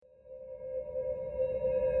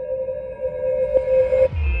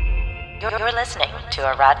You're listening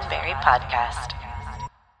to a Roddenberry podcast.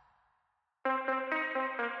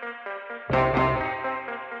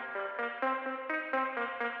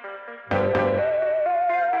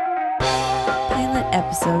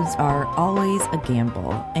 Episodes are always a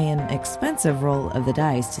gamble, an expensive roll of the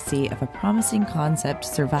dice to see if a promising concept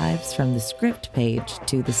survives from the script page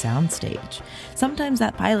to the soundstage. Sometimes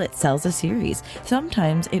that pilot sells a series.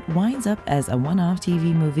 Sometimes it winds up as a one-off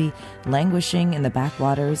TV movie languishing in the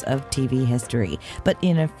backwaters of TV history. But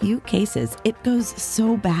in a few cases, it goes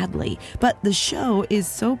so badly, but the show is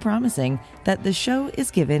so promising that the show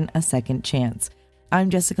is given a second chance. I'm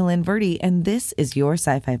Jessica Lynn Verdi, and this is your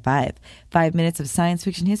SciFi5, 5 minutes of science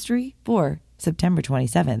fiction history for September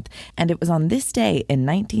 27th. And it was on this day in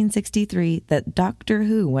 1963 that Doctor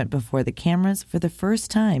Who went before the cameras for the first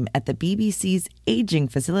time at the BBC's aging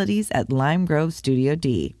facilities at Lime Grove Studio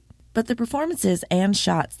D. But the performances and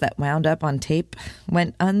shots that wound up on tape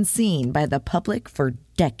went unseen by the public for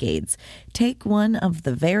decades. Take one of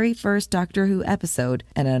the very first Doctor Who episode,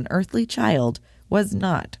 An Unearthly Child was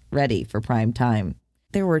not ready for prime time.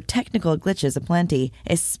 There were technical glitches aplenty,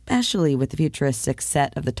 especially with the futuristic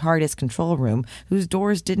set of the TARDIS control room, whose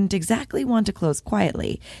doors didn't exactly want to close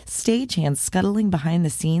quietly. Stagehands scuttling behind the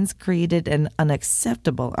scenes created an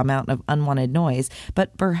unacceptable amount of unwanted noise,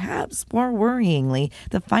 but perhaps more worryingly,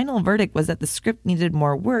 the final verdict was that the script needed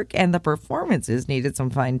more work and the performances needed some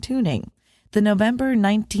fine-tuning. The November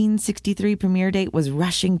 1963 premiere date was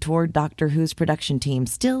rushing toward Doctor Who's production team,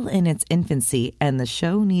 still in its infancy, and the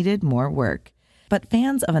show needed more work. But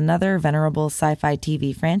fans of another venerable sci-fi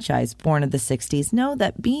TV franchise born of the 60s know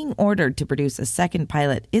that being ordered to produce a second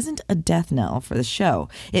pilot isn't a death knell for the show.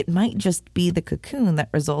 It might just be the cocoon that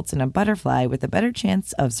results in a butterfly with a better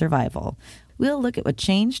chance of survival. We'll look at what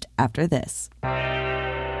changed after this.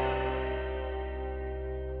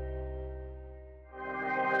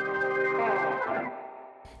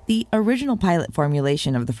 The original pilot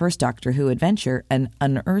formulation of the first Doctor Who adventure, An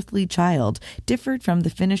Unearthly Child, differed from the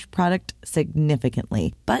finished product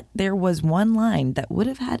significantly, but there was one line that would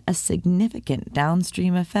have had a significant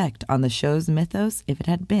downstream effect on the show's mythos if it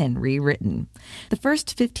had been rewritten. The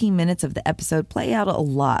first 15 minutes of the episode play out a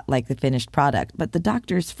lot like the finished product, but the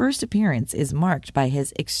Doctor's first appearance is marked by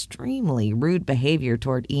his extremely rude behavior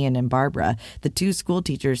toward Ian and Barbara, the two school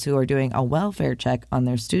teachers who are doing a welfare check on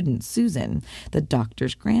their student Susan, the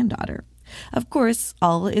Doctor's granddaughter. Of course,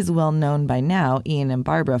 all is well known by now. Ian and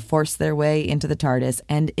Barbara force their way into the TARDIS,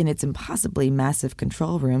 and in its impossibly massive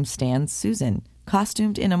control room stands Susan,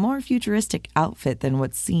 costumed in a more futuristic outfit than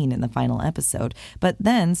what's seen in the final episode. But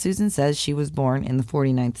then Susan says she was born in the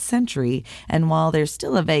 49th century, and while there's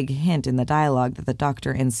still a vague hint in the dialogue that the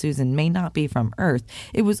Doctor and Susan may not be from Earth,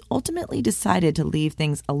 it was ultimately decided to leave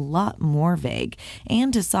things a lot more vague,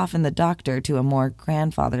 and to soften the Doctor to a more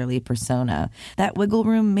grandfatherly persona. That wiggle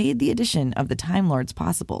room made the addition of the Time Lords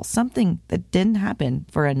possible, something that didn't happen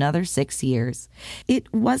for another 6 years.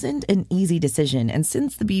 It wasn't an easy decision, and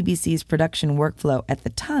since the BBC's production workflow at the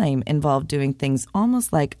time involved doing things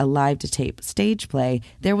almost like a live-to-tape stage play,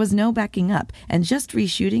 there was no backing up, and just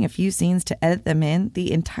reshooting a few scenes to edit them in,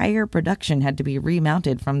 the entire production had to be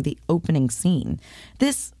remounted from the opening scene.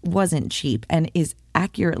 This wasn't cheap and is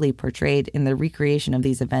accurately portrayed in the recreation of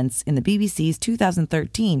these events in the BBC's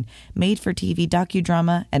 2013 made-for-TV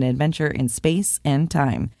docudrama An Adventure in Space and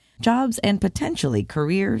Time. Jobs and potentially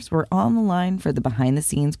careers were on the line for the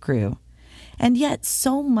behind-the-scenes crew. And yet,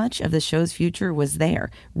 so much of the show's future was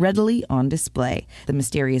there, readily on display. The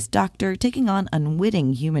mysterious Doctor taking on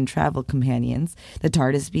unwitting human travel companions, the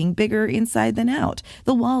TARDIS being bigger inside than out,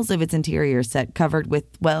 the walls of its interior set covered with,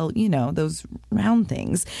 well, you know, those round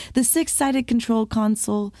things, the six-sided control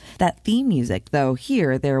console, that theme music, though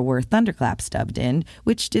here there were thunderclaps dubbed in,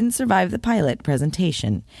 which didn't survive the pilot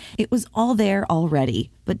presentation. It was all there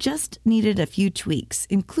already, but just needed a few tweaks,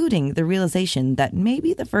 including the realization that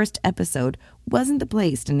maybe the first episode wasn't the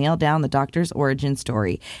place to nail down the Doctor's origin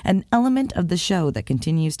story, an element of the show that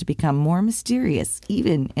continues to become more mysterious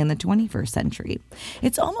even in the 21st century.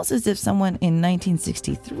 It's almost as if someone in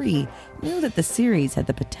 1963 knew that the series had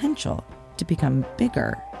the potential to become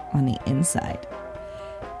bigger on the inside.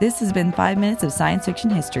 This has been 5 minutes of science fiction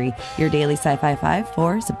history, your daily SciFi5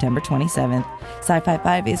 for September 27th.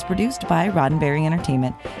 SciFi5 is produced by Roddenberry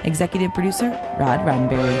Entertainment. Executive producer, Rod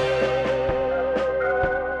Roddenberry.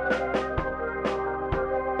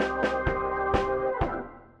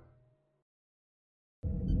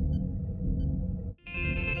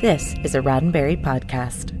 This is a Roddenberry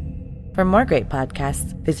podcast. For more great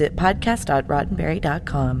podcasts, visit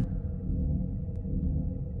podcast.roddenberry.com.